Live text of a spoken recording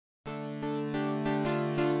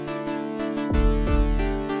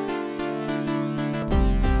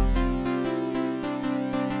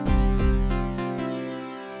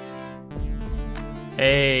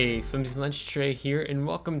Hey, FlimsyLunchTray here, and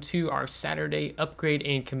welcome to our Saturday upgrade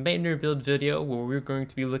and commander build video where we're going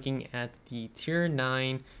to be looking at the Tier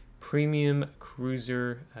 9 Premium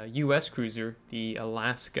Cruiser, US Cruiser, the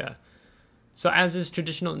Alaska. So as is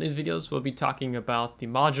traditional in these videos, we'll be talking about the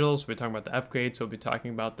modules, we're talking about the upgrades, we'll be talking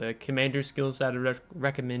about the commander skills that I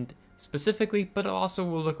recommend specifically, but also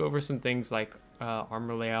we'll look over some things like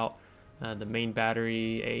armor layout, the main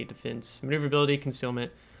battery, a defense, maneuverability,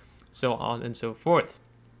 concealment, so on and so forth.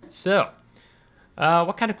 So,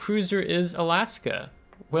 what kind of cruiser is Alaska?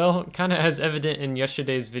 Well, kind of as evident in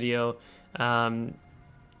yesterday's video,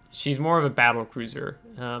 she's more of a battle cruiser.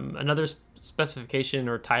 Another specification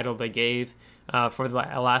or title they gave for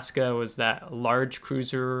the Alaska was that large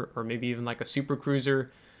cruiser, or maybe even like a super cruiser.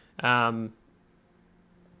 But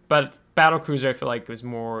battle cruiser, I feel like, was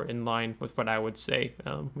more in line with what I would say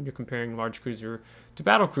when you're comparing large cruiser to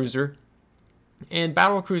battle cruiser. And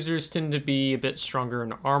battle cruisers tend to be a bit stronger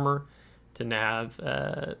in armor, tend to have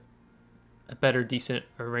a better, decent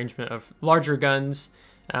arrangement of larger guns,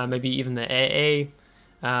 maybe even the AA,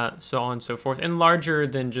 so on and so forth, and larger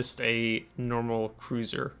than just a normal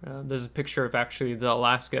cruiser. There's a picture of actually the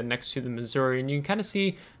Alaska next to the Missouri, and you can kind of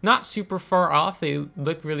see not super far off. They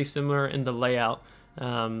look really similar in the layout, so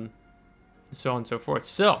on and so forth.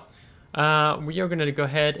 So we are going to go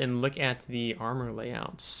ahead and look at the armor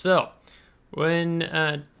layout. So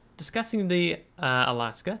when discussing the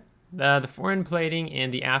Alaska, the fore-end plating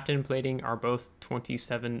and the aft-end plating are both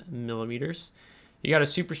 27 millimeters. You got a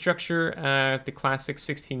superstructure, the classic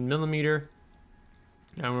 16 millimeter.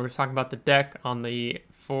 And we're talking about the deck on the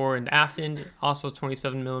fore and aft end, also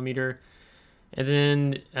 27 millimeter. And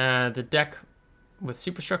then the deck with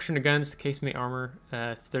superstructure and the guns, the casemate armor,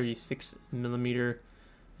 36 millimeter.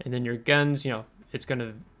 And then your guns, it's going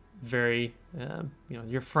to vary.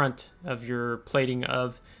 Your front of your plating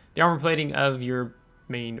of the armor plating of your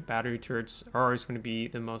main battery turrets are always going to be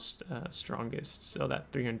the most strongest, so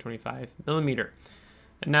that 325 millimeter.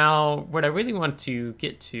 And now what I really want to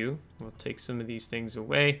get to, we'll take some of these things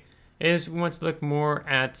away, is we want to look more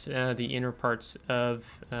at the inner parts of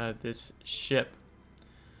this ship.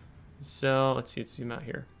 So let's zoom out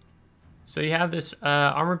here. So you have this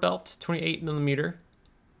armor belt, 28 millimeter,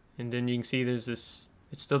 and then you can see there's this,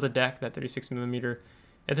 it's still the deck, that 36 millimeter,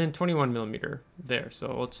 and then 21 millimeter there.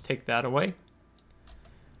 So let's take that away.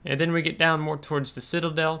 And then we get down more towards the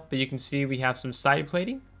citadel, but you can see we have some side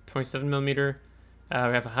plating, 27 millimeter. We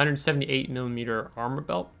have 178 millimeter armor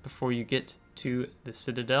belt before you get to the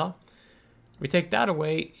citadel. We take that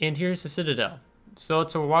away, and here's the citadel. So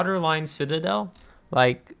it's a waterline citadel.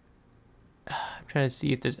 Like, I'm trying to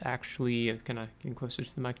see if there's actually, I'm kind of getting closer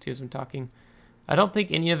to the mic too as I'm talking. I don't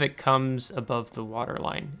think any of it comes above the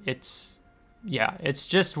waterline. It's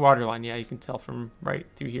just waterline. Yeah, you can tell from right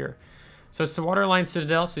through here. So it's the waterline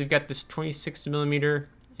citadel. So you've got this 26 millimeter,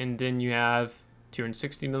 and then you have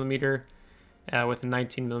 260 millimeter with a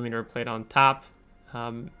 19 millimeter plate on top,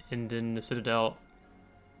 and then the citadel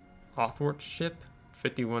athwart ship,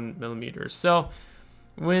 51 millimeters. So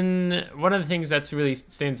one of the things that's really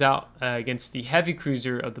stands out against the heavy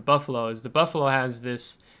cruiser of the Buffalo is the Buffalo has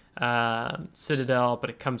this citadel, but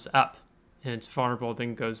it comes up and it's vulnerable,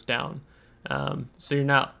 then goes down. So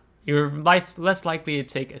you're less likely to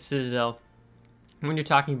take a citadel when you're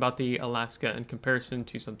talking about the Alaska in comparison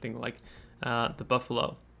to something like the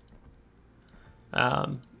Buffalo.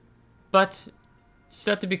 But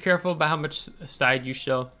still have to be careful about how much side you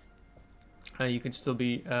show. You can still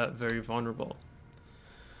be very vulnerable.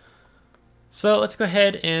 So let's go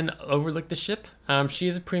ahead and overlook the ship. She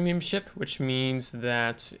is a premium ship, which means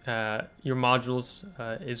that your modules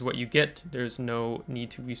is what you get. There's no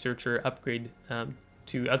need to research or upgrade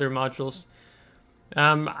to other modules.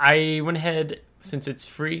 I went ahead, since it's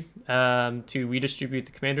free, to redistribute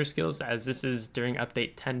the commander skills, as this is during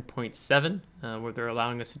update 10.7, where they're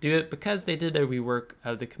allowing us to do it because they did a rework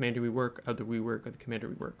of the commander rework of the rework of the commander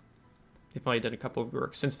rework. They've only done a couple of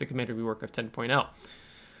reworks since the commander rework of 10.0.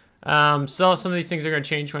 So some of these things are going to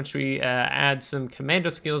change once we add some commando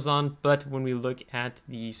skills on, but when we look at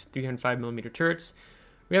these 305 millimeter turrets,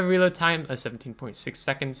 we have a reload time of 17.6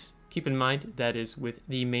 seconds. Keep in mind that is with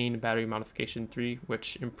the main battery modification 3,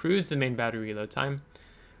 which improves the main battery reload time.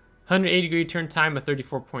 180 degree turn time of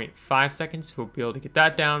 34.5 seconds. We'll be able to get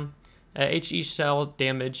that down. HE shell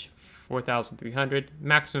damage 4,300.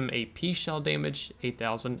 Maximum AP shell damage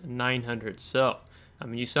 8,900. So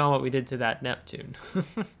you saw what we did to that Neptune.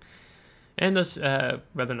 And those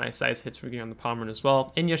rather nice size hits we're getting on the Pomeranian as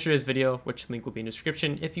well in yesterday's video, which link will be in the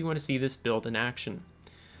description if you want to see this build in action.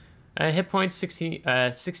 Hit points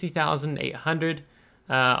 60,800.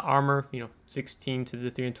 Armor, 16 to the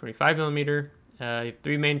 325 millimeter. You have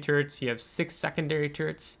 3 main turrets. You have 6 secondary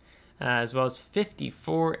turrets, as well as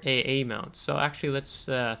 54 AA mounts. So actually, let's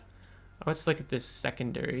look at this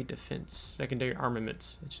secondary defense, secondary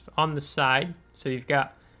armaments. It's on the side. So you've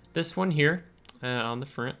got this one here on the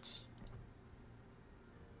front.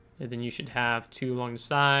 And then you should have 2 along the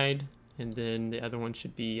side. And then the other one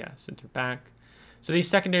should be center back. So these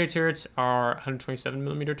secondary turrets are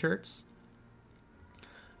 127mm turrets.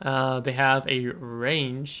 They have a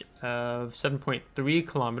range of 7.3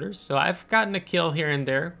 kilometers. So I've gotten a kill here and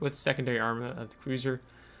there with secondary armor of the cruiser.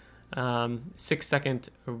 6-second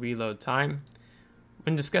reload time.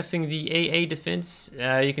 When discussing the AA defense,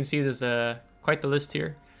 you can see there's quite the list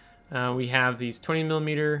here. We have these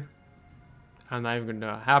 20mm. I'm not even going to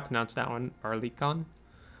know how to pronounce that one. Arlecon.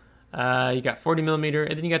 You got 40mm,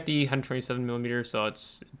 and then you got the 127mm, so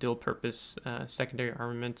it's dual purpose secondary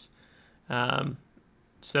armament.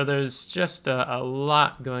 So there's just a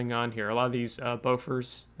lot going on here. A lot of these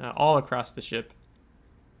Bofors all across the ship.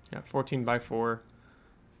 14x4.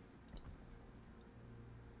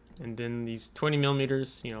 And then these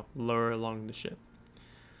 20mm, lower along the ship.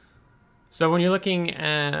 So when you're looking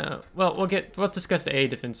at, well, we'll discuss the AA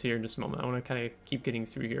defense here in just a moment. I want to kind of keep getting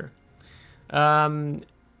through here.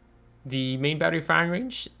 The main battery firing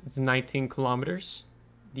range is 19 kilometers.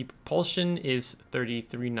 The propulsion is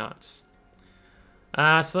 33 knots.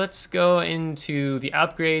 So let's go into the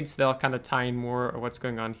upgrades. They'll kind of tie in more of what's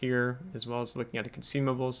going on here, as well as looking at the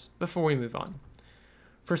consumables before we move on.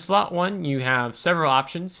 For slot 1, you have several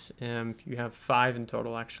options. You have 5 in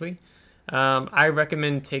total, actually. I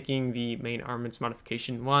recommend taking the main armaments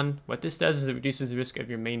modification 1. What this does is it reduces the risk of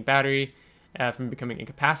your main battery from becoming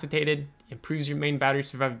incapacitated, improves your main battery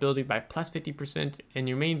survivability by plus 50%, and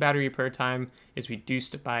your main battery repair time is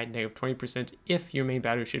reduced by negative 20% if your main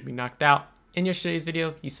battery should be knocked out. In yesterday's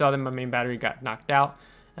video, you saw that my main battery got knocked out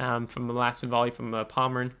from the last volley from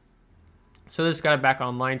Palmer. So this got it back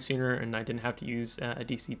online sooner, and I didn't have to use a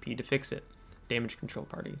DCP to fix it. Damage control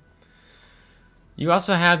party. You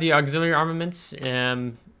also have the auxiliary armaments.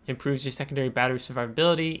 Improves your secondary battery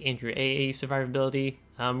survivability and your AA survivability.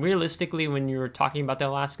 Realistically, when you're talking about the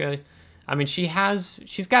Alaska, I mean,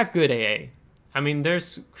 she's got good AA. I mean,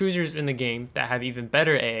 there's cruisers in the game that have even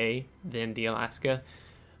better AA than the Alaska.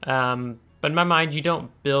 But in my mind, you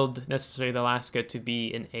don't build necessarily the Alaska to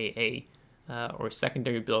be an AA or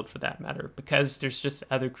secondary build for that matter, because there's just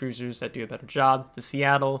other cruisers that do a better job. The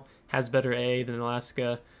Seattle has better AA than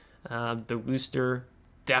Alaska. The Worcester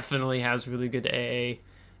definitely has really good AA.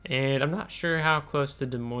 And I'm not sure how close the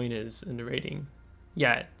Des Moines is in the rating.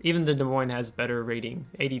 Yeah, even the Des Moines has better rating,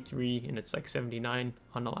 83, and it's like 79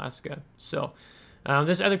 on Alaska. So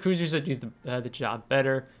there's other cruisers that do the job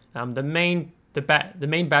better. The main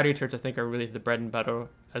battery turrets, I think, are really the bread and butter,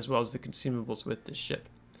 as well as the consumables with this ship.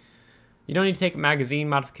 You don't need to take magazine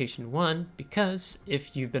modification 1, because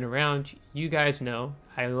if you've been around, you guys know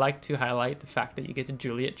I like to highlight the fact that you get the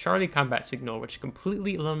Juliet Charlie combat signal, which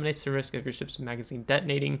completely eliminates the risk of your ship's magazine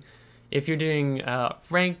detonating. If you're doing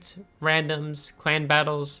ranked, randoms, clan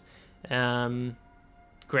battles,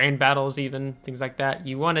 grand battles even, things like that,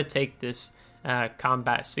 you want to take this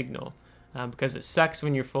combat signal because it sucks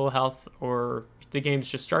when you're full health or the game's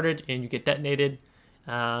just started and you get detonated.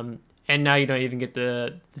 And now you don't even get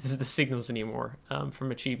the signals anymore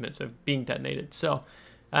from achievements of being detonated. So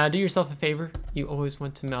do yourself a favor. You always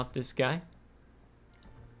want to mount this guy.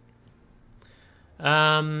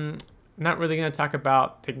 Not really going to talk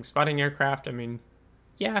about taking spotting aircraft. I mean,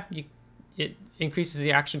 yeah, it increases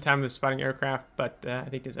the action time of spotting aircraft, but I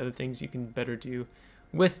think there's other things you can better do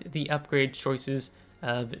with the upgrade choices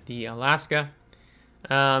of the Alaska.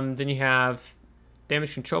 Then you have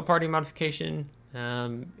damage control party modification.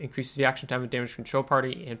 Increases the action time of damage control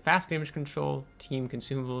party and fast damage control team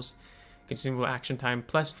consumables. Consumable action time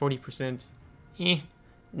plus 40%.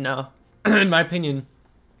 No. In my opinion,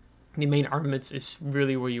 the main armaments is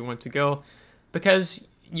really where you want to go, because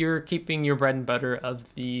you're keeping your bread and butter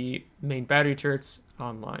of the main battery turrets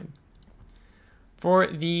online. For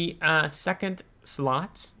the second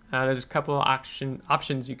slot, there's a couple of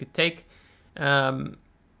options you could take.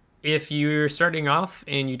 If you're starting off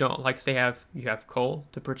and you don't, like, say, you have coal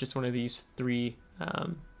to purchase one of these 3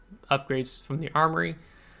 upgrades from the armory,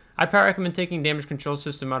 I'd probably recommend taking damage control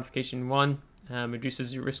system modification 1.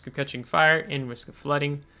 Reduces your risk of catching fire and risk of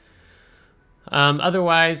flooding.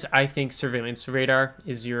 Otherwise, I think surveillance radar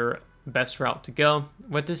is your best route to go.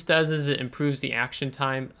 What this does is it improves the action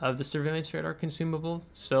time of the surveillance radar consumable.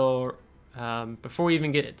 So before we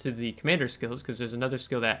even get to the commander skills, because there's another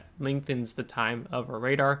skill that lengthens the time of our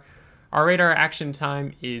radar action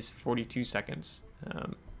time is 42 seconds.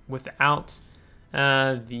 Without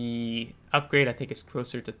The upgrade, I think, is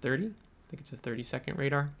closer to 30. I think it's a 30-second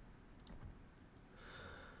radar.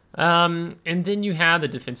 And then you have the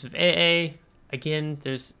defensive AA. Again,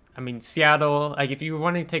 there's, I mean, Seattle, like if you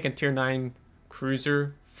want to take a tier 9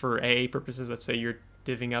 cruiser for AA purposes, let's say you're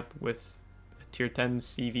divvying up with a tier 10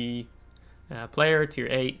 CV player, tier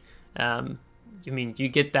 8, I mean, you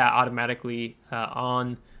get that automatically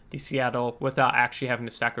on the Seattle without actually having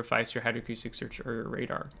to sacrifice your hydroacoustic search or your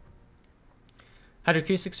radar.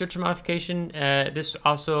 Hydroacoustic search modification, this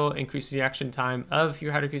also increases the action time of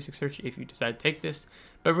your hydroacoustic search if you decide to take this,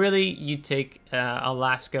 but really you take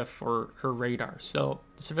Alaska for her radar. So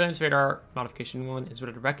the surveillance radar modification 1 is what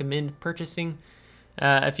I'd recommend purchasing.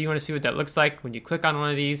 If you want to see what that looks like, when you click on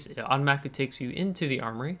one of these, it automatically takes you into the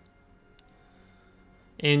armory.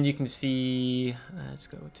 And you can see, let's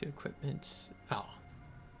go to equipment. Oh,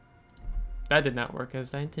 that did not work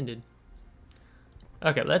as I intended.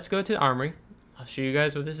 Okay, let's go to armory. I'll show you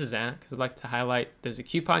guys what this is at because I'd like to highlight there's a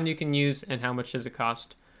coupon you can use and how much does it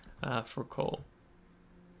cost for coal.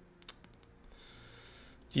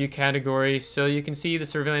 View category. So you can see the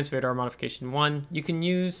surveillance radar modification 1. You can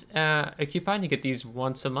use a coupon. You get these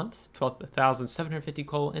once a month, 12,750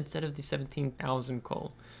 coal instead of the 17,000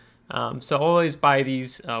 coal. So always buy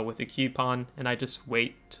these with a coupon, and I just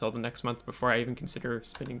wait till the next month before I even consider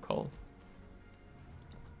spending coal.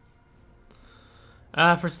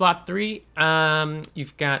 For slot 3,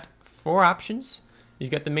 you've got 4 options. You've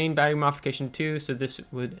got the main battery modification 2, so this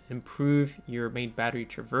would improve your main battery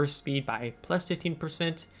traverse speed by plus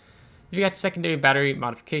 15%. You've got secondary battery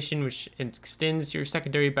modification, which extends your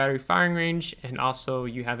secondary battery firing range, and also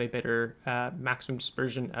you have a better maximum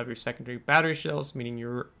dispersion of your secondary battery shells, meaning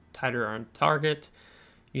you're tighter on target.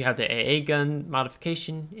 You have the AA gun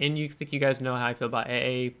modification, and you think you guys know how I feel about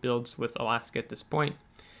AA builds with Alaska at this point.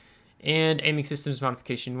 And aiming systems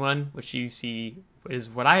modification 1, which you see is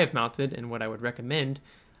what I have mounted and what I would recommend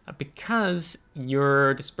because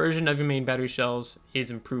your dispersion of your main battery shells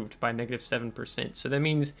is improved by -7%. So that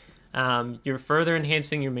means you're further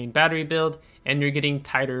enhancing your main battery build and you're getting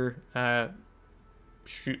tighter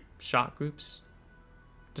shot groups,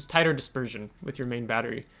 just tighter dispersion with your main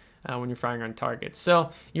battery when you're firing on targets.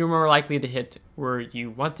 So you're more likely to hit where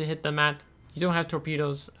you want to hit them at. You don't have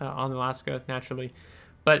torpedoes on Alaska naturally,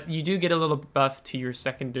 but you do get a little buff to your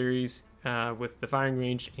secondaries with the firing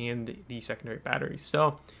range and the secondary batteries.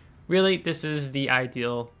 So really, this is the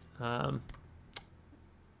ideal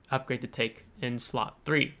upgrade to take in slot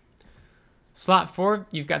 3. Slot 4,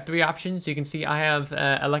 you've got 3 options. You can see I have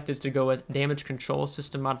elected to go with damage control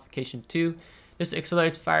system modification 2. This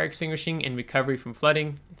accelerates fire extinguishing and recovery from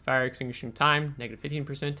flooding. Fire extinguishing time,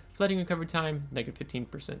 -15%. Flooding recovery time,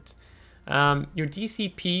 -15%. Your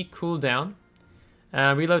DCP cooldown,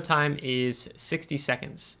 reload time is 60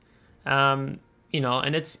 seconds. You know,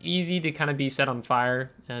 and it's easy to kind of be set on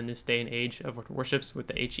fire in this day and age of warships with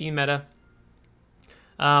the HE meta.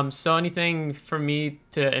 So anything for me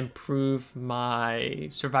to improve my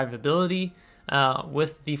survivability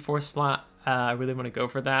with the 4th slot, I really want to go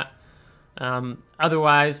for that.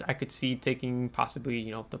 Otherwise, I could see taking possibly,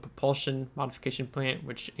 you know, the propulsion modification plant,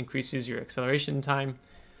 which increases your acceleration time.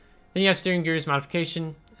 Then you have steering gears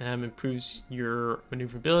modification, improves your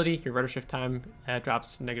maneuverability. Your rudder shift time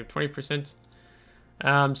drops to -20%.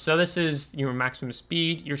 So this is your maximum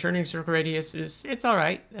speed. Your turning circle radius is, it's all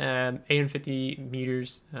right, 850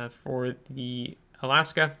 meters for the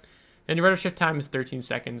Alaska. And your rudder shift time is 13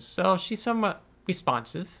 seconds. So she's somewhat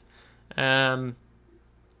responsive.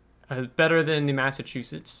 It's better than the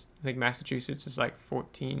Massachusetts. I think Massachusetts is like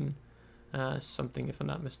 14 something, if I'm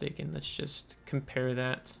not mistaken. Let's just compare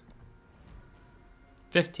that.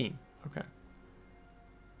 15. Okay.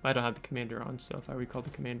 I don't have the commander on, so if I recall the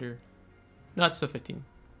commander, not so 15.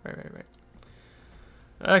 Right.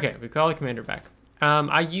 Okay, we call the commander back.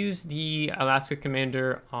 I use the Alaska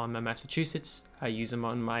commander on my Massachusetts. I use them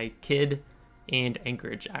on my Kidd and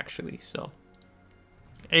Anchorage actually, so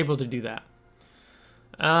able to do that.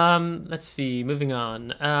 Let's see, moving on.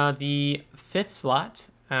 The 5th slot,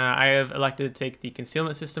 I have elected to take the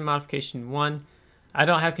concealment system modification 1. I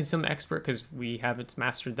don't have concealment expert because we haven't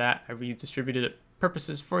mastered that. I redistributed it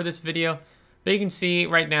purposes for this video. But you can see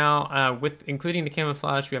right now, with including the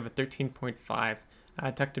camouflage, we have a 13.5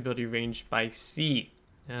 detectability range by sea,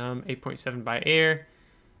 8.7 by air,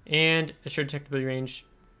 and assured detectability range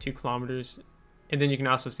 2 kilometers. And then you can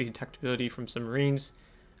also see detectability from submarines,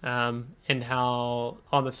 and how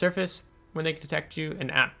on the surface when they can detect you, and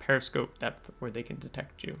at periscope depth where they can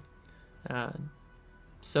detect you.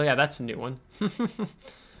 So yeah, that's a new one.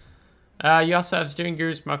 You also have steering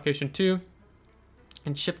gears modification 2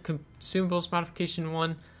 and ship consumables modification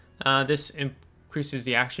 1. This increases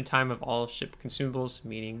the action time of all ship consumables,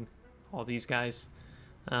 meaning all these guys.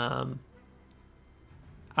 I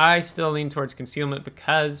still lean towards concealment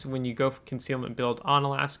because when you go for concealment build on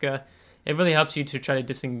Alaska, it really helps you to try to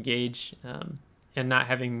disengage and not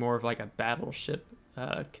having more of like a battleship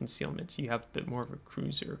concealment. You have a bit more of a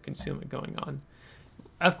cruiser concealment going on.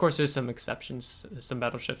 Of course, there's some exceptions. Some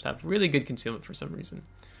battleships have really good concealment for some reason.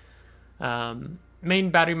 Main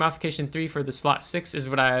battery modification 3 for the slot 6 is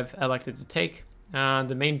what I have elected to take.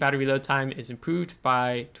 The main battery load time is improved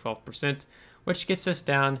by 12%, which gets us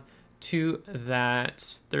down to that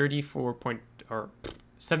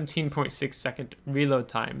 17.6 second reload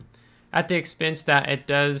time, at the expense that it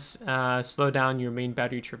does slow down your main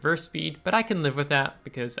battery traverse speed, but I can live with that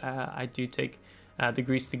because I do take the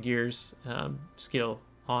grease the gears skill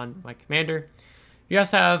on my commander. You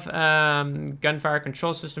also have gunfire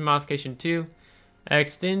control system modification 2.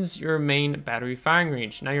 Extends your main battery firing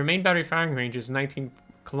range. Now your main battery firing range is 19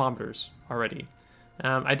 kilometers already.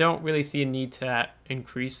 I don't really see a need to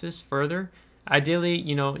increase this further. Ideally,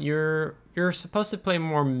 you know, you're supposed to play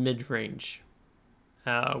more mid-range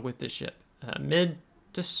with the ship. Mid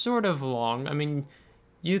to sort of long. I mean,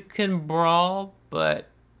 you can brawl, but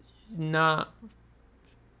not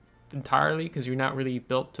entirely because you're not really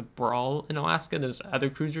built to brawl in Alaska. There's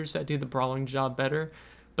other cruisers that do the brawling job better.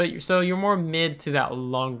 But so you're more mid to that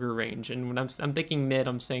longer range. And when I'm thinking mid,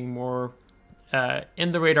 I'm saying more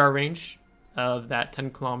in the radar range of that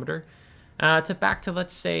 10 kilometer to back to,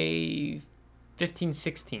 let's say, 15,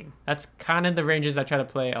 16. That's kind of the ranges I try to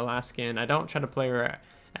play Alaska in. I don't try to play her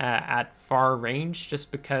at far range just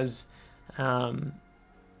because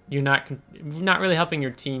you're not really helping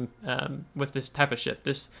your team with this type of ship.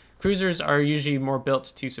 Cruisers are usually more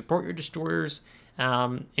built to support your destroyers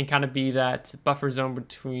and kind of be that buffer zone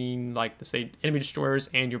between, like, say, enemy destroyers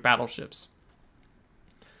and your battleships.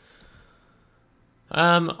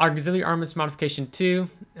 Auxiliary armaments modification 2.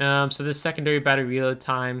 So this secondary battery reload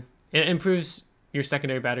time, it improves your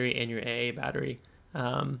secondary battery and your AA battery.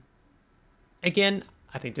 Again,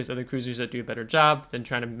 I think there's other cruisers that do a better job than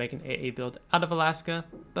trying to make an AA build out of Alaska,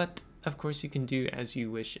 but of course you can do as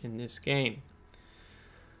you wish in this game.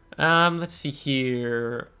 Let's see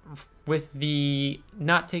here. With the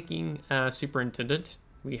not taking superintendent,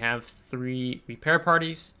 we have 3 repair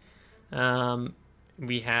parties.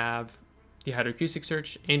 We have the hydroacoustic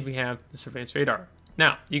search, and we have the surveillance radar.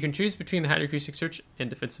 Now, you can choose between the hydroacoustic search and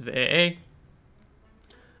defensive AA.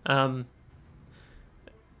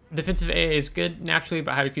 Defensive AA is good naturally,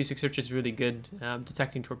 but hydroacoustic search is really good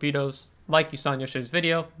detecting torpedoes. Like you saw in yesterday's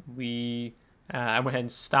video, I went ahead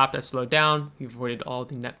and stopped and slowed down. We avoided all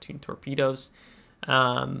the Neptune torpedoes.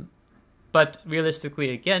 But realistically,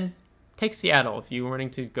 again, take Seattle if you're wanting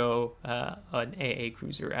to go an AA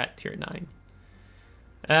cruiser at tier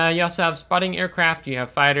 9. You also have spotting aircraft, you have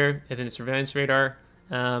fighter, and then the surveillance radar.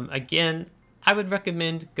 Again, I would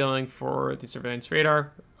recommend going for the surveillance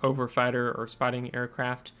radar over fighter or spotting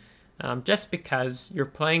aircraft, just because you're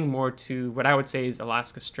playing more to what I would say is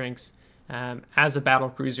Alaska's strengths as a battle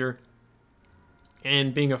cruiser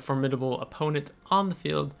and being a formidable opponent on the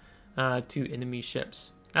field to enemy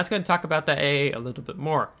ships. That's going to talk about the AA a little bit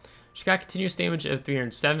more. She got continuous damage of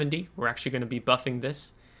 370. We're actually going to be buffing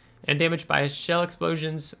this. And damage by shell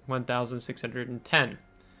explosions, 1,610.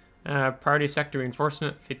 Priority sector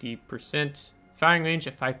reinforcement, 50%. Firing range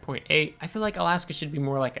at 5.8. I feel like Alaska should be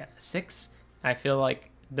more like a 6. I feel like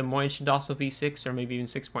Des Moines should also be 6 or maybe even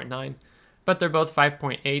 6.9. But they're both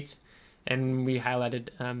 5.8. And we highlighted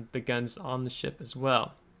the guns on the ship as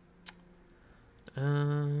well.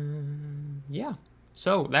 Yeah.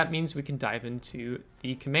 So that means we can dive into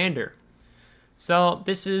the commander. So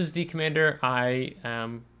this is the commander I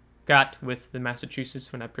got with the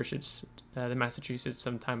Massachusetts when I purchased the Massachusetts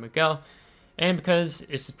some time ago. And because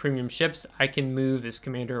it's premium ships, I can move this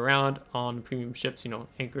commander around on premium ships, you know,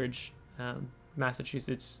 Anchorage,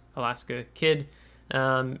 Massachusetts, Alaska, Kidd.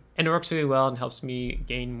 And it works really well and helps me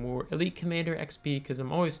gain more elite commander XP because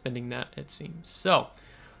I'm always spending that, it seems. So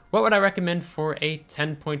what would I recommend for a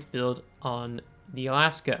 10-point build on the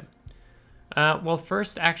Alaska? Well,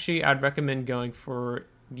 first, actually, I'd recommend going for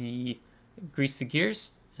the grease the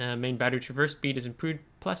gears. Main battery traverse speed is improved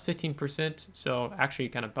plus 15%, so actually it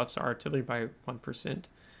kind of buffs our artillery by 1%.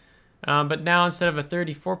 But now instead of a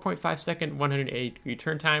 34.5 second 180 degree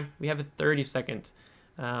turn time, we have a 30 second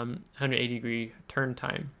 180 degree turn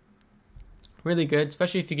time. Really good,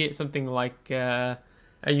 especially if you get something like a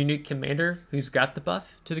unique commander who's got the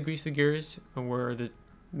buff to the grease the gears, where the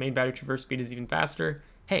main battery traverse speed is even faster.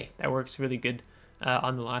 Hey, that works really good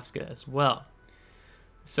on Alaska as well.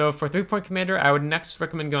 So for 3-point commander, I would next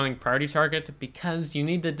recommend going priority target because you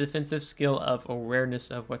need the defensive skill of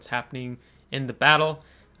awareness of what's happening in the battle.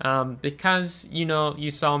 Because, you know,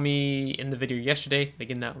 you saw me in the video yesterday,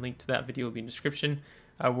 again, that link to that video will be in the description,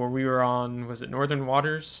 where we were on, was it Northern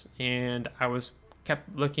Waters? And I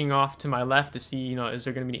kept looking off to my left to see, you know, is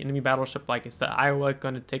there going to be an enemy battleship? Like, is the Iowa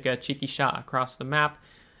going to take a cheeky shot across the map?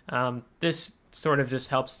 This sort of just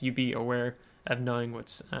helps you be aware of knowing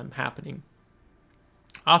what's happening.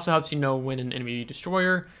 Also helps you know when an enemy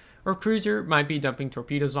destroyer or cruiser might be dumping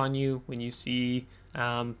torpedoes on you. When you see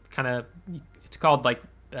it's called like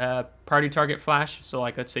priority target flash. So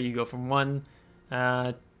like, let's say you go from one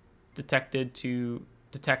detected to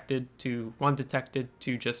one detected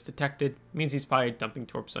to just detected, means he's probably dumping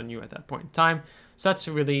torps on you at that point in time. So that's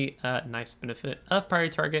a really nice benefit of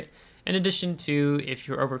priority target. In addition to, if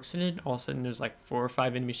you're overextended, all of a sudden there's like 4 or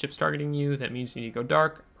 5 enemy ships targeting you, that means you need to go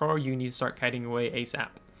dark or you need to start kiting away ASAP.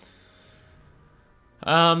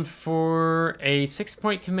 For a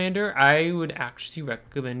 6-point commander, I would actually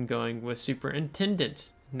recommend going with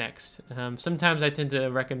Superintendent next. Sometimes I tend to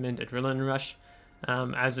recommend Adrenaline Rush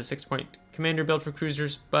as a 6-point commander build for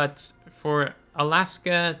cruisers, but for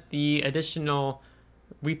Alaska, the additional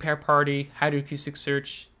repair party, hydroacoustic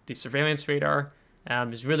search, the surveillance radar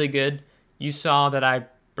is really good. You saw that I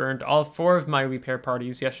burned all 4 of my repair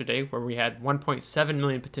parties yesterday, where we had 1.7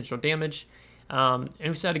 million potential damage, and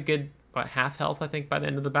we still had a good half health, I think, by the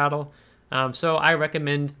end of the battle. So I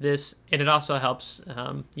recommend this, and it also helps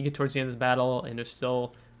you get towards the end of the battle and there's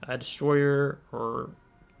still a destroyer or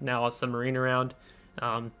now a submarine around.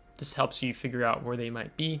 This helps you figure out where they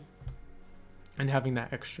might be and having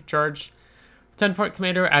that extra charge. 10-point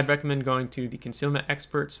commander, I'd recommend going to the concealment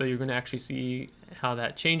expert, so you're going to actually see how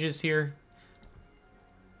that changes here.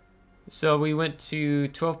 So we went to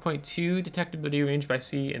 12.2 detectability range by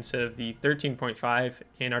sea instead of the 13.5,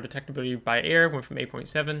 and our detectability by air went from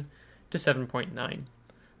 8.7 to 7.9.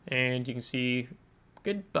 And you can see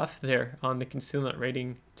good buff there on the concealment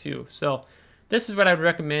rating too. So this is what I would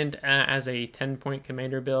recommend as a 10-point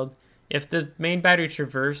commander build. If the main battery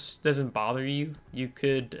traverse doesn't bother you, you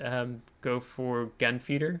could go for gun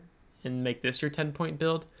feeder and make this your 10-point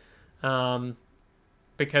build.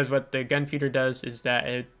 Because what the gun feeder does is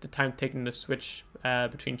that the time taken to switch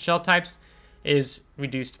between shell types is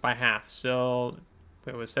reduced by half. So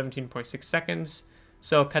it was 17.6 seconds.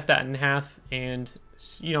 So cut that in half, and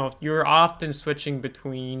you know, you're often switching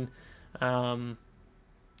between how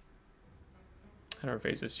do I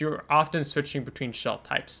phrase this? You're often switching between shell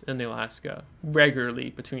types in the Alaska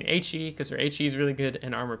regularly, between HE, because their HE is really good,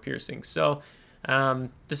 and armor piercing. So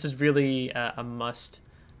this is really a must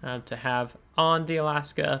to have on the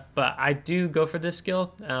Alaska, but I do go for this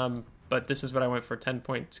skill, but this is what I went for,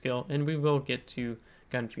 10-point skill, and we will get to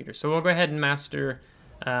gun feeder. So we'll go ahead and master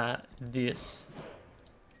this.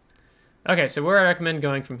 Okay, so where I recommend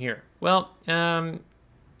going from here? Well,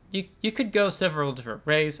 you could go several different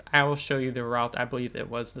ways. I will show you the route I believe it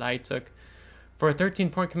was that I took. For a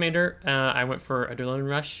 13-point commander, I went for Adrenaline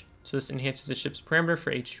Rush. So this enhances the ship's parameter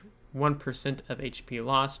for 1% of HP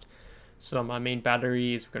lost. So my main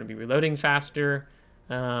battery is going to be reloading faster.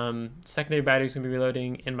 Secondary battery is going to be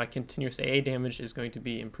reloading, and my continuous AA damage is going to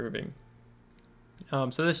be improving.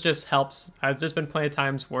 So this just helps. I've just been plenty of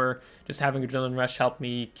times where just having Adrenaline Rush helped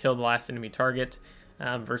me kill the last enemy target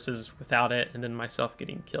versus without it and then myself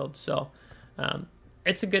getting killed. So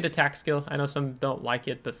it's a good attack skill. I know some don't like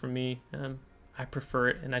it, but for me, I prefer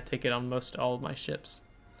it, and I take it on most all of my ships.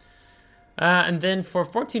 And then for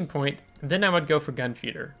 14-point, then I would go for gun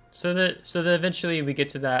feeder. So that eventually we get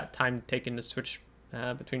to that time taken to switch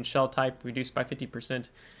between shell type, reduced by 50%.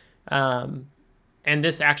 And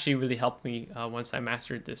this actually really helped me once I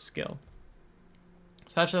mastered this skill.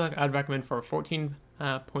 So that's what I'd recommend for a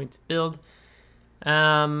 14-point build.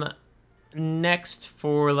 Next,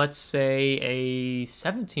 for let's say a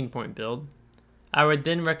 17-point build, I would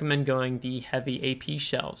then recommend going the heavy AP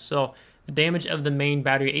shells. So the damage of the main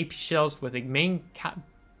battery AP shells with a main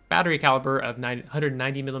battery caliber of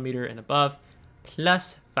 190 millimeter and above,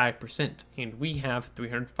 plus 5%, and we have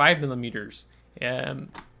 305 millimeters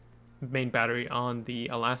main battery on the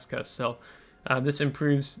Alaska. So this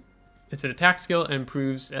improves, it's an attack skill, and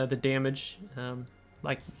improves the damage.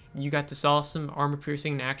 Like you got to saw some armor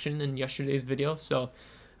piercing in action in yesterday's video. So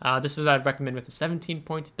this is what I'd recommend with a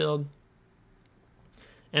 17-point build.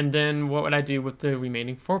 And then what would I do with the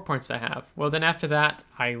remaining 4 points I have? Well, then after that,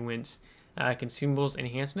 I went Consumables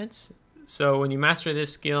enhancements. So when you master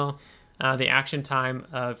this skill, the action time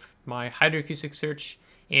of my hydroacoustic search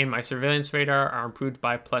and my surveillance radar are improved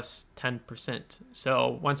by plus 10%.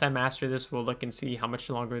 So once I master this, we'll look and see how much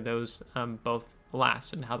longer those both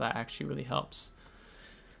last and how that actually really helps.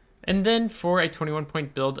 And then for a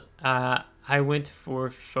 21-point build, I went for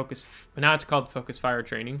focus. Now it's called focus fire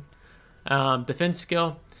training. Defense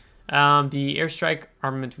skill, the airstrike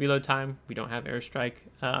armament reload time. We don't have airstrike,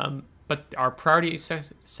 but our priority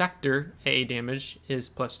sector AA damage is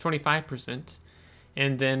plus 25%,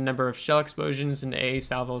 and then number of shell explosions and AA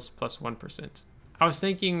salvos plus 1%. I was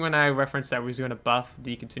thinking when I referenced that we was going to buff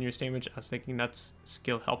the continuous damage, I was thinking that's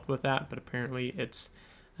skill helped with that, but apparently it's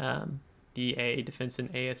the AA defense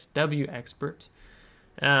and ASW expert.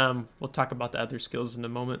 We'll talk about the other skills in a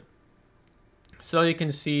moment. So you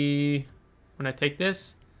can see when I take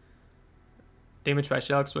this, damage by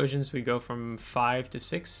shell explosions, we go from 5 to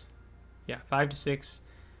 6. Yeah, 5 to 6.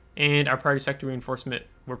 And our priority sector reinforcement,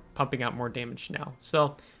 we're pumping out more damage now.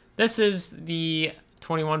 So this is the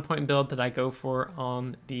 21-point build that I go for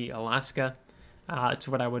on the Alaska. It's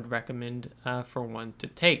what I would recommend for one to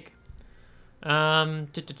take. I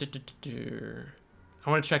want to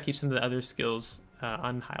try to keep some of the other skills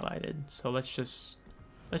unhighlighted. So let's just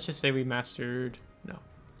say we mastered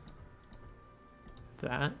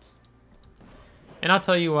that. And I'll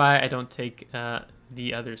tell you why I don't take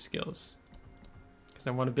the other skills, because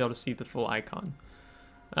I want to be able to see the full icon.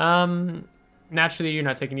 Naturally, you're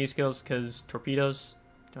not taking these skills because torpedoes,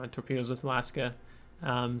 torpedoes with Alaska.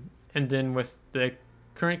 And then with the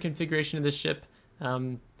current configuration of this ship,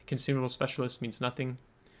 consumable specialist means nothing.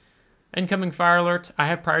 Incoming fire alert, I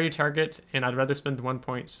have priority target, and I'd rather spend 1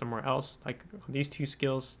 point somewhere else, like these two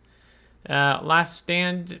skills. Last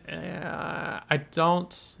stand,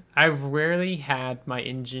 I've rarely had my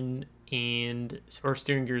engine or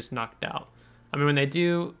steering gears knocked out. I mean, when they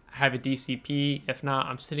do, I have a DCP. If not,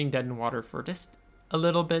 I'm sitting dead in water for just a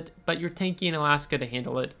little bit, but you're tanky in Alaska to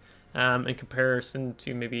handle it in comparison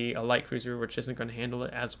to maybe a light cruiser, which isn't going to handle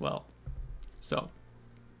it as well. So,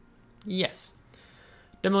 yes.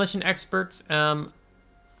 Demolition experts,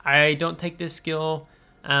 I don't take this skill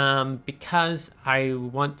because I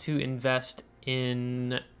want to invest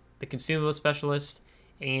in the consumable specialist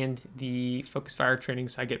and the focus fire training,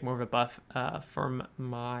 so I get more of a buff from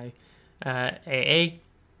my AA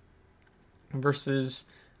versus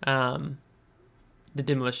the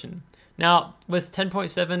demolition. Now, with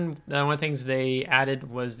 10.7, one of the things they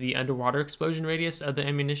added was the underwater explosion radius of the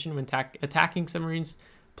ammunition when attacking submarines,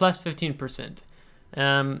 plus 15%.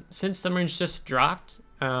 Since submarines just dropped,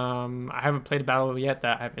 I haven't played a battle yet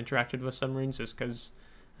that I've interacted with submarines, just because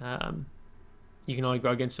you can only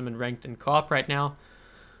go against them in ranked and co-op right now.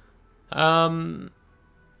 And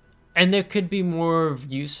there could be more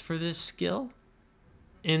use for this skill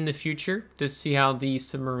in the future to see how the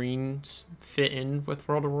submarines fit in with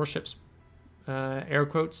World of Warships, air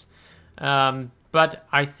quotes. But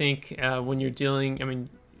I think when you're dealing, I mean,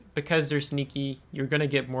 because they're sneaky, you're going to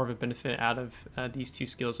get more of a benefit out of these two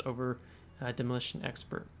skills over Demolition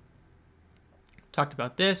Expert. Talked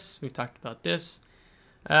about this. We've talked about this.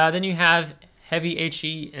 Then you have Heavy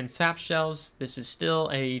HE and Sap Shells. This is still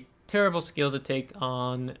a terrible skill to take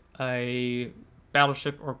on a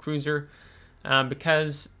battleship or cruiser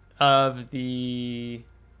because of the...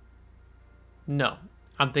 No,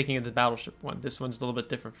 I'm thinking of the battleship one. This one's a little bit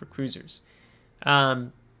different for cruisers.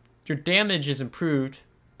 Your damage is improved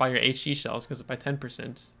by your HE shells because by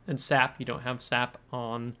 10%. And SAP, you don't have SAP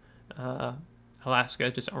on Alaska,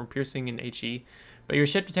 just armor piercing and HE. But your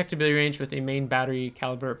ship detectability range with a main battery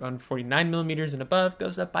caliber of 149 millimeters and above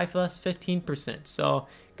goes up by plus 15%. So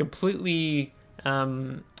completely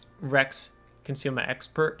wrecks Consumables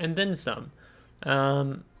Expert and then some.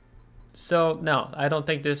 So no, I don't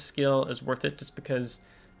think this skill is worth it just because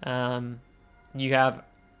you have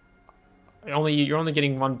you're only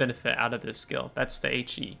getting one benefit out of this skill. That's the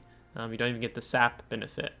HE. You don't even get the SAP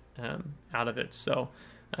benefit out of it. So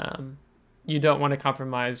you don't want to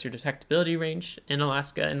compromise your detectability range in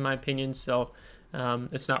Alaska, in my opinion. So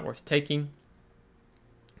it's not worth taking.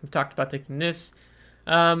 We've talked about taking this.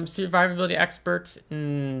 Survivability expert,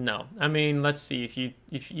 no. I mean, let's see.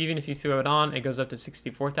 Even if you throw it on, it goes up to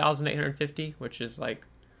 64,850, which is like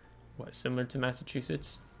what, similar to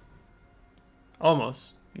Massachusetts?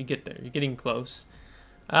 Almost. You get there. You're getting close.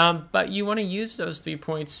 But you want to use those 3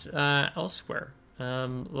 points elsewhere,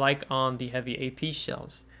 like on the heavy AP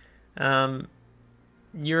shells.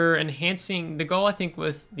 You're enhancing, the goal I think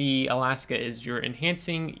with the Alaska is you're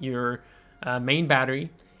enhancing your main battery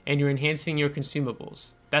and you're enhancing your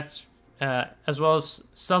consumables. That's as well as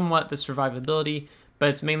somewhat the survivability, but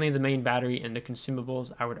it's mainly the main battery and the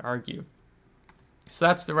consumables, I would argue. So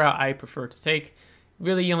that's the route I prefer to take.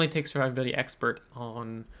 Really, you only take survivability expert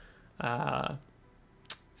on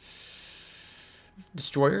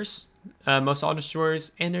destroyers, most all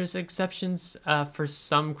destroyers, and there's exceptions for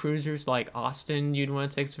some cruisers like Austin you'd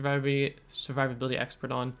want to take survivability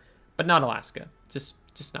expert on, but not Alaska. Just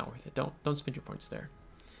not worth it. Don't spend your points there.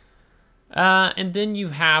 And then you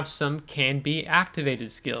have some can be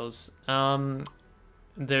activated skills.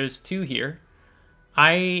 There's 2 here.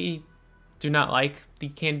 I do not like the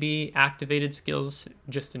can be activated skills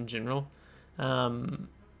just in general.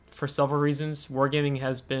 For several reasons. Wargaming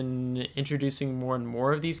has been introducing more and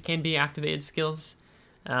more of these can be activated skills.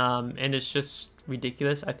 And it's just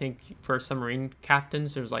ridiculous. I think for submarine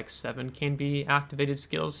captains, there's like 7 can be activated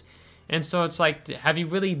skills. And so it's like, have you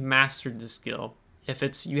really mastered the skill? If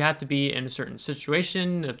it's, you have to be in a certain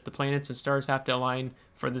situation, if the planets and stars have to align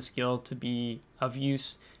for the skill to be of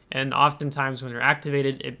use. And oftentimes when they're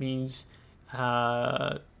activated, it means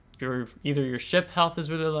either your ship health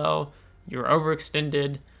is really low, you're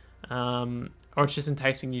overextended, or it's just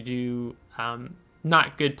enticing you to do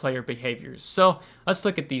not good player behaviors. So let's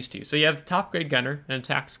look at these 2. So you have the top grade gunner, an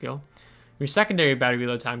attack skill. Your secondary battery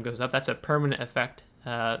reload time goes up. That's a permanent effect.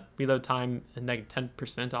 Reload time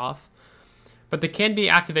 -10% off. But the can be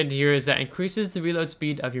activated here is that increases the reload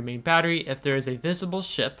speed of your main battery if there is a visible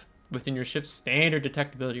ship within your ship's standard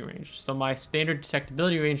detectability range. So my standard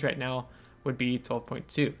detectability range right now would be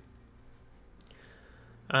 12.2.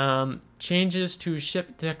 Changes to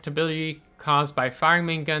ship detectability caused by firing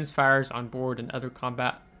main guns, fires on board, and other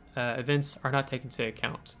combat events are not taken into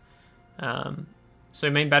account. So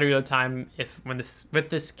main battery load time, with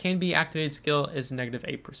this can be activated skill, is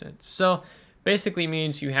 -8%. So basically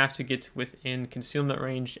means you have to get within concealment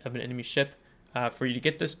range of an enemy ship for you to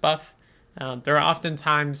get this buff. There are often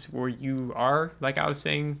times where you are, like I was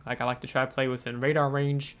saying, like I like to try to play within radar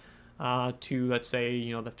range to, let's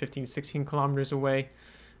say, the 15, 16 kilometers away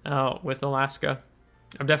with Alaska.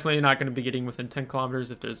 I'm definitely not going to be getting within 10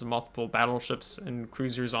 kilometers if there's multiple battleships and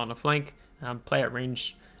cruisers on a flank. Play at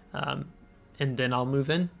range, and then I'll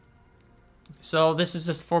move in. So this is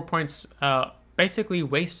just 4 points basically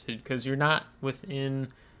wasted because you're not within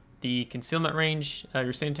the concealment range,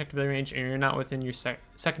 your same detectability range, and you're not within your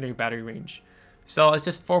secondary battery range. So it's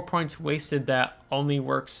just 4 points wasted that only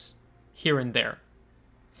works here and there.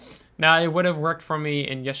 Now it would have worked for me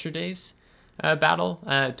in yesterday's battle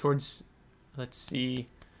towards, let's see,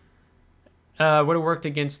 would have worked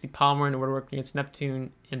against the Palmer and it would have worked against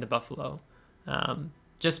Neptune in the Buffalo.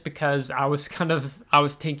 Just because I was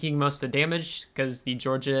taking most of the damage because the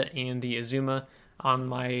Georgia and the Azuma on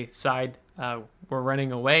my side were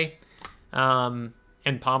running away, and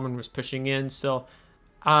Palmer was pushing in. So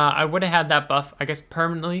I would have had that buff, I guess,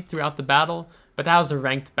 permanently throughout the battle, but that was a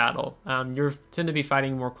ranked battle. You tend to be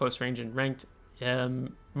fighting more close range and ranked.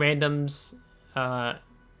 Randoms,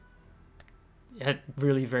 it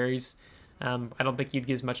really varies. I don't think you'd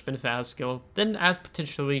get as much benefit out of skill than as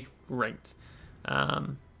potentially ranked.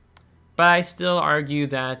 But I still argue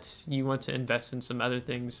that you want to invest in some other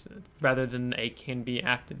things rather than a can be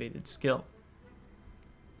activated skill.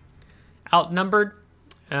 Outnumbered,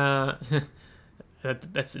 it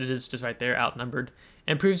is just right there, outnumbered.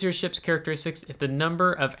 Improves your ship's characteristics if the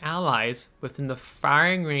number of allies within the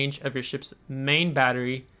firing range of your ship's main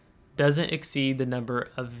battery doesn't exceed the number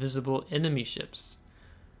of visible enemy ships.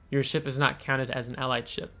 Your ship is not counted as an allied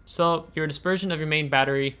ship. So your dispersion of your main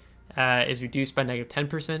battery is reduced by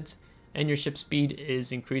 -10%, and your ship speed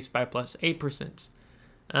is increased by +8%.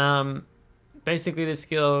 Basically, this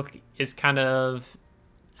skill is kind of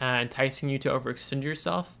enticing you to overextend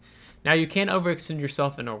yourself. Now, you can overextend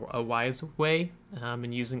yourself in a wise way,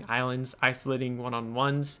 and using islands, isolating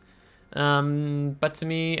one-on-ones. But to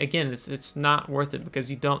me, again, it's not worth it because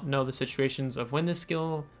you don't know the situations of when this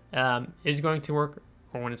skill is going to work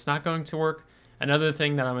or when it's not going to work. Another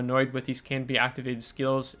thing that I'm annoyed with these can be activated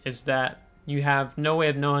skills is that you have no way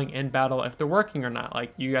of knowing in battle if they're working or not.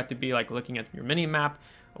 Like, you have to be like looking at your mini map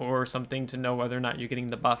or something to know whether or not you're getting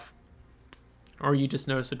the buff, or you just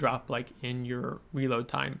notice a drop like in your reload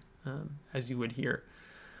time, as you would here.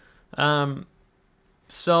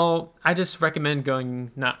 So I just recommend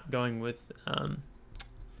not going with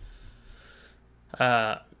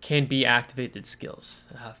can be activated skills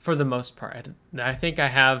for the most part. I think I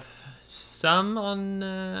have some on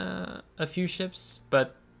a few ships,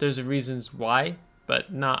 but there's reasons why,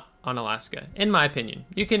 but not on Alaska, in my opinion.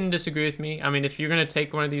 You can disagree with me. I mean, if you're going to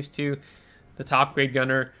take one of these 2, the top grade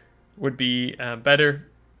gunner would be better.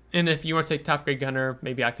 And if you want to take top grade gunner,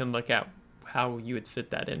 maybe I can look at how you would fit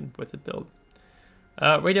that in with a build.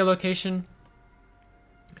 Radio location.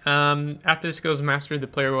 After this skill is mastered, the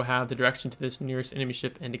player will have the direction to this nearest enemy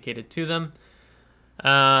ship indicated to them.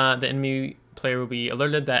 The enemy player will be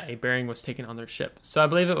alerted that a bearing was taken on their ship. So I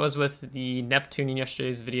believe it was with the Neptune in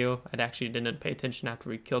yesterday's video. I actually didn't pay attention after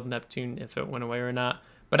we killed Neptune if it went away or not,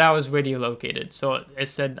 but I was radio located. So it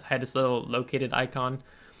said I had this little located icon.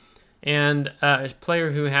 And a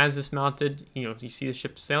player who has this mounted, you see the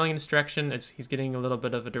ship sailing in this direction. He's getting a little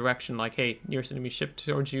bit of a direction like, hey, nearest enemy ship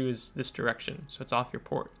towards you is this direction. So it's off your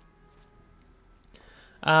port.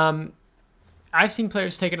 I've seen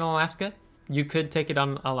players take it on Alaska. You could take it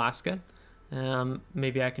on Alaska.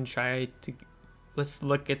 Maybe I can try to, let's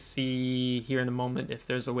look at see here in a moment if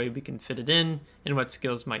there's a way we can fit it in and what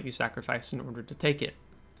skills might you sacrifice in order to take it.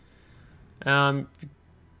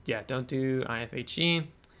 Yeah, don't do IFHE.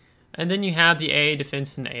 And then you have the AA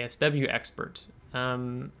Defense and ASW Expert.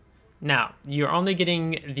 Now, you're only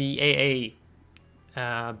getting the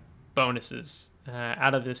AA bonuses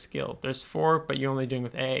out of this skill. There's 4, but you're only doing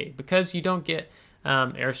with AA. Because you don't get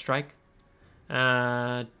airstrike,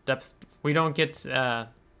 depth, we don't get,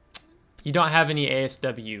 you don't have any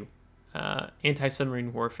ASW,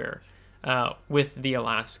 anti-submarine warfare, with the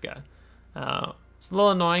Alaska. It's a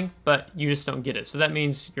little annoying, but you just don't get it. So that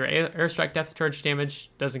means your airstrike depth charge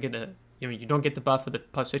damage doesn't get you don't get the buff of the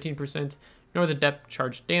plus 15%, nor the depth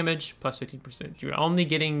charge damage plus 15%. You're only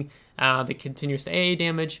getting the continuous AA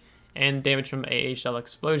damage and damage from AA shell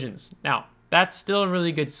explosions. Now, that's still a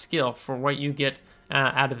really good skill for what you get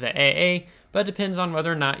out of the AA, but it depends on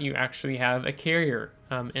whether or not you actually have a carrier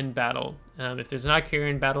in battle. If there's not a carrier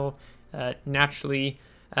in battle, naturally,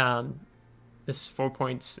 this is 4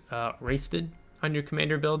 points wasted on your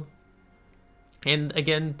commander build. And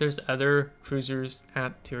again, there's other cruisers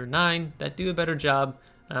at tier 9 that do a better job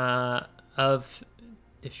of,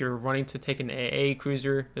 if you're wanting to take an AA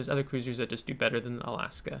cruiser, there's other cruisers that just do better than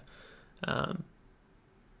Alaska.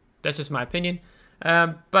 That's just my opinion.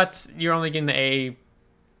 But you're only getting the AA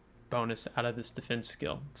bonus out of this defense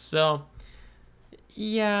skill. So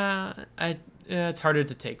yeah, it's harder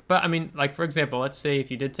to take. But I mean, like for example, let's say if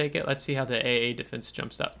you did take it, let's see how the AA defense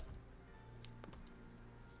jumps up.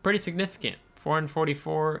 Pretty significant,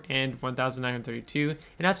 444 and 1,932, and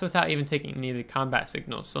that's without even taking any of the combat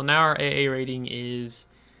signals. So now our AA rating is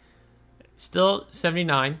still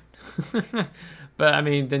 79, but I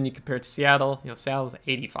mean, then you compare it to Seattle, Seattle's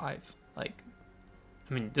 85. Like,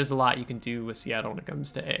 I mean, there's a lot you can do with Seattle when it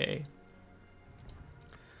comes to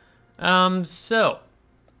AA. So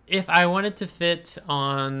if I wanted to fit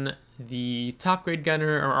on the top grade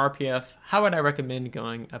gunner or RPF, how would I recommend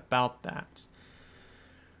going about that?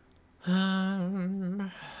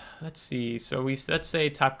 Let's see. So let's say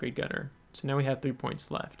top grade gunner. So now we have 3 points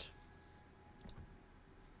left.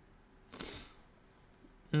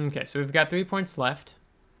 Okay, so we've got 3 points left.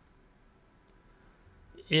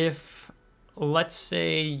 If, let's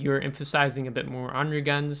say, you're emphasizing a bit more on your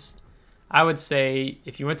guns, I would say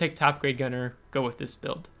if you want to take top grade gunner, go with this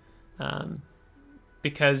build.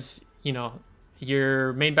 Because,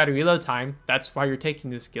 your main battery reload time, that's why you're taking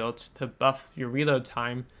this skill. It's to buff your reload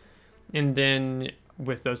time. And then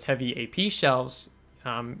with those heavy AP shells,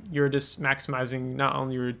 you're just maximizing not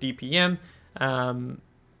only your DPM,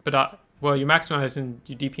 but well, you're maximizing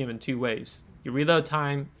your DPM in 2 ways: your reload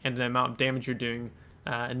time and the amount of damage you're doing.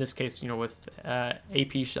 In this case, with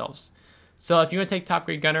AP shells. So if you want to take top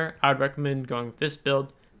grade gunner, I would recommend going with this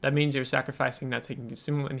build. That means you're sacrificing not taking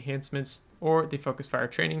consumable enhancements or the focus fire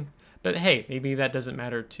training. But hey, maybe that doesn't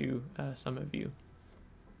matter to some of you.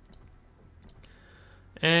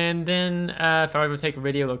 And then if I were to take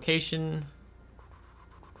radio location,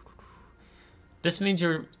 this means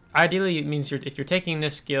ideally it means if you're taking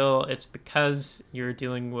this skill, it's because you're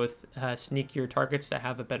dealing with sneakier targets that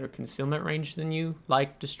have a better concealment range than you,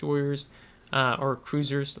 like destroyers or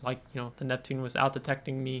cruisers, like the Neptune was out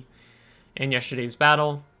detecting me in yesterday's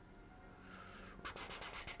battle.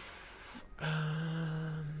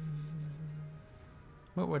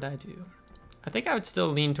 What would I do? I think I would still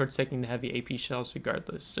lean towards taking the heavy AP shells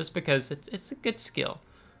regardless, just because it's a good skill.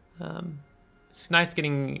 It's nice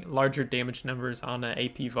getting larger damage numbers on an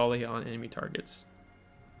AP volley on enemy targets.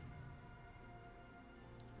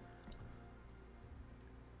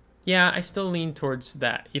 Yeah, I still lean towards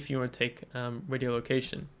that if you want to take radio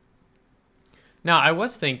location. Now, I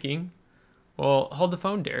was thinking, well, hold the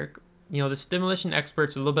phone, Derek. This demolition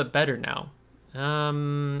expert's a little bit better now.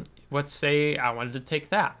 Let's say I wanted to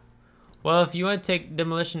take that. Well, if you want to take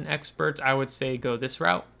demolition expert, I would say go this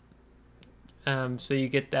route. So you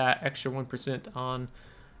get that extra 1% on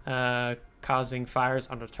causing fires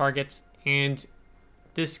on the targets, and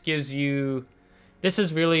this gives you. This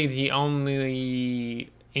is really the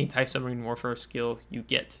only anti-submarine warfare skill you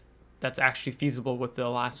get that's actually feasible with the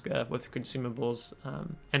Alaska with consumables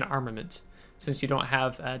and armament. since you don't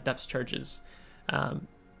have depth charges,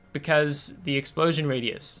 because the explosion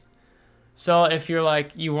radius. So if you're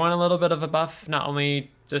like, you want a little bit of a buff, not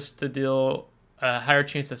only just to deal a higher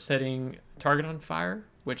chance of setting target on fire,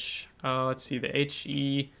 which, let's see, the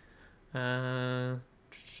HE,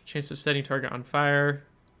 chance of setting target on fire,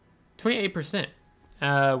 28%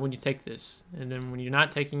 when you take this. And then when you're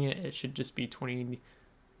not taking it, it should just be 27%.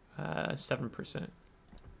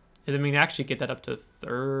 And then we can actually get that up to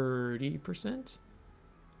 30%.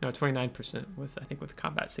 No, 29% with, I think, with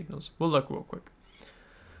combat signals. We'll look real quick.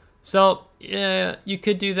 So yeah, you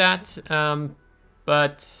could do that,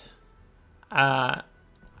 but I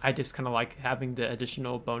just kind of like having the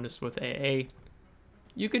additional bonus with AA.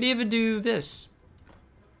 You could even do this.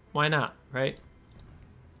 Why not, right?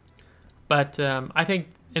 But I think,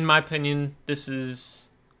 in my opinion, this is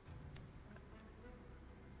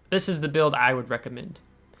the build I would recommend.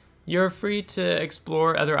 You're free to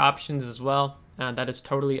explore other options as well. That is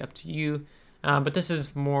totally up to you. But this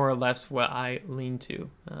is more or less what I lean to.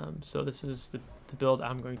 So this is the build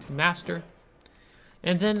I'm going to master.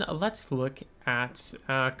 And then let's look at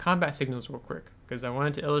combat signals real quick, because I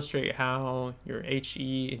wanted to illustrate how your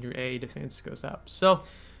HE and your A defense goes up. So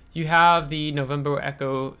you have the November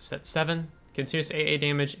Echo set 7. Continuous AA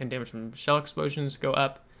damage and damage from shell explosions go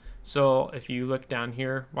up. So if you look down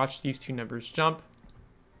here, watch these two numbers jump.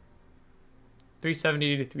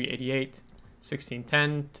 370 to 388, 1610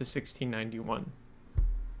 to 1691.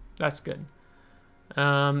 That's good.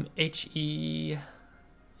 HE,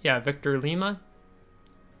 yeah, Victor Lima.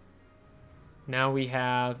 Now we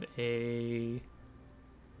have a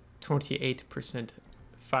 28%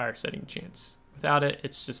 fire setting chance. Without it,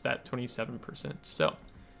 it's just that 27%. So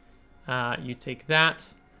you take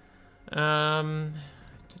that. You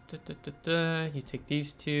take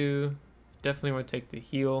these two. Definitely want to take the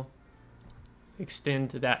heal. Extend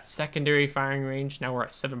to that secondary firing range. Now we're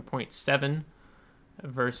at 7.7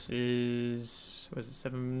 versus, was it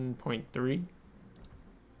 7.3?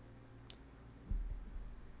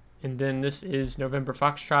 And then this is November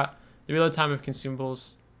Foxtrot. The reload time of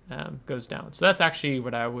consumables goes down. So that's actually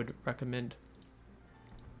what I would recommend.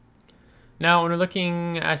 Now, when we're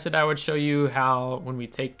looking, I said I would show you how when we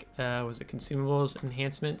take, was it consumables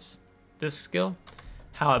enhancements, this skill,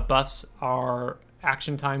 how it buffs our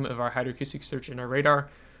action time of our hydroacoustic search in our radar.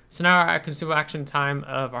 So now our consumable action time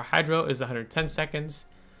of our hydro is 110 seconds.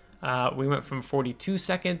 We went from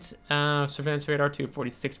 42-second surveillance radar to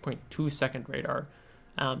 46.2-second radar.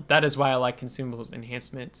 That is why I like consumables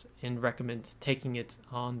enhancements and recommend taking it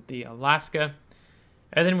on the Alaska.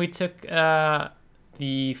 And then we took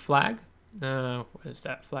the flag. What is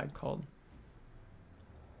that flag called?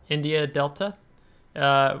 India Delta,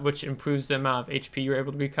 which improves the amount of HP you're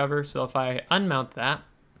able to recover. So if I unmount that,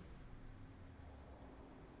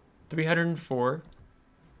 304,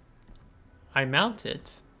 I mount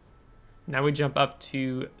it. Now we jump up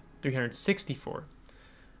to 364.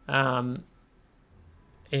 And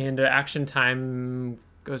action time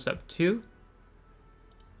goes up 2.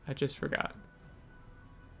 I just forgot.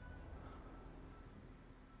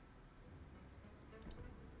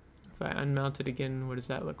 If I unmount it again, what does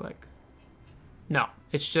that look like? No,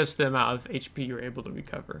 it's just the amount of HP you're able to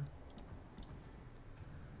recover.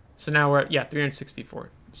 So now we're at, yeah, 364.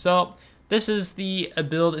 So this is the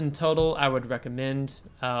build in total I would recommend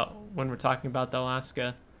when we're talking about the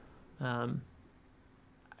Alaska.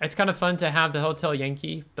 It's kind of fun to have the Hotel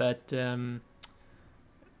Yankee, but I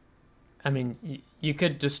mean, you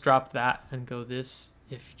could just drop that and go this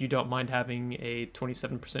if you don't mind having a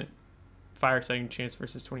 27% fire setting chance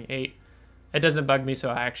versus 28. It doesn't bug me, so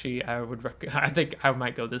I think I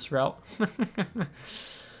might go this route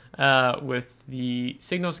with the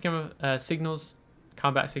signals,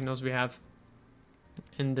 combat signals we have,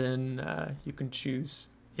 and then you can choose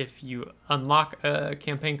if you unlock a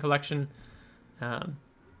campaign collection.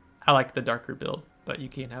 I like the darker build, but you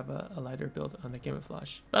can have a lighter build on the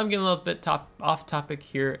camouflage. But I'm getting a little bit off topic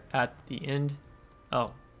here at the end.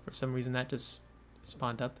 Oh, for some reason that just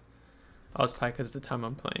spawned up. Oh, it's probably because of the time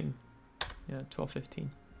I'm playing. Yeah, 12:15.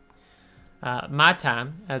 My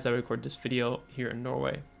time as I record this video here in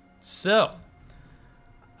Norway. So,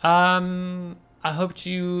 I hope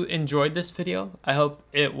you enjoyed this video. I hope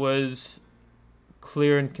it was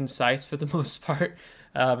clear and concise for the most part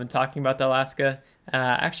in talking about the Alaska.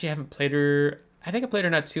 Actually, I haven't played her. I think I played her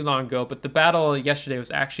not too long ago, but the battle yesterday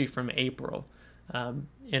was actually from April, and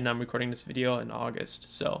I'm recording this video in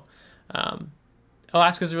August. So,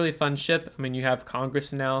 Alaska's a really fun ship. I mean, you have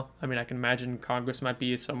Congress now. I mean, I can imagine Congress might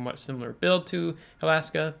be a somewhat similar build to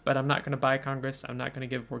Alaska, but I'm not going to buy Congress. I'm not going to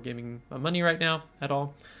give Wargaming my money right now at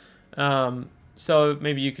all. So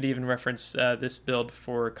maybe you could even reference this build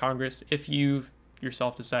for Congress if you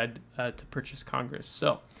yourself decide to purchase Congress.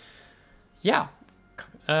 So yeah,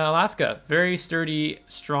 Alaska, very sturdy,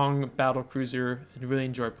 strong battle cruiser, and really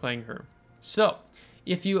enjoy playing her. So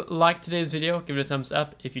if you liked today's video, give it a thumbs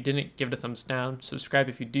up. If you didn't, give it a thumbs down. Subscribe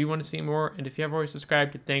if you do want to see more. And if you have already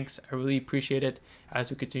subscribed, thanks. I really appreciate it as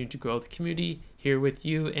we continue to grow the community here with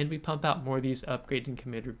you and we pump out more of these upgrade and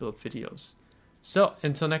commander build videos. So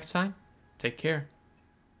until next time, take care.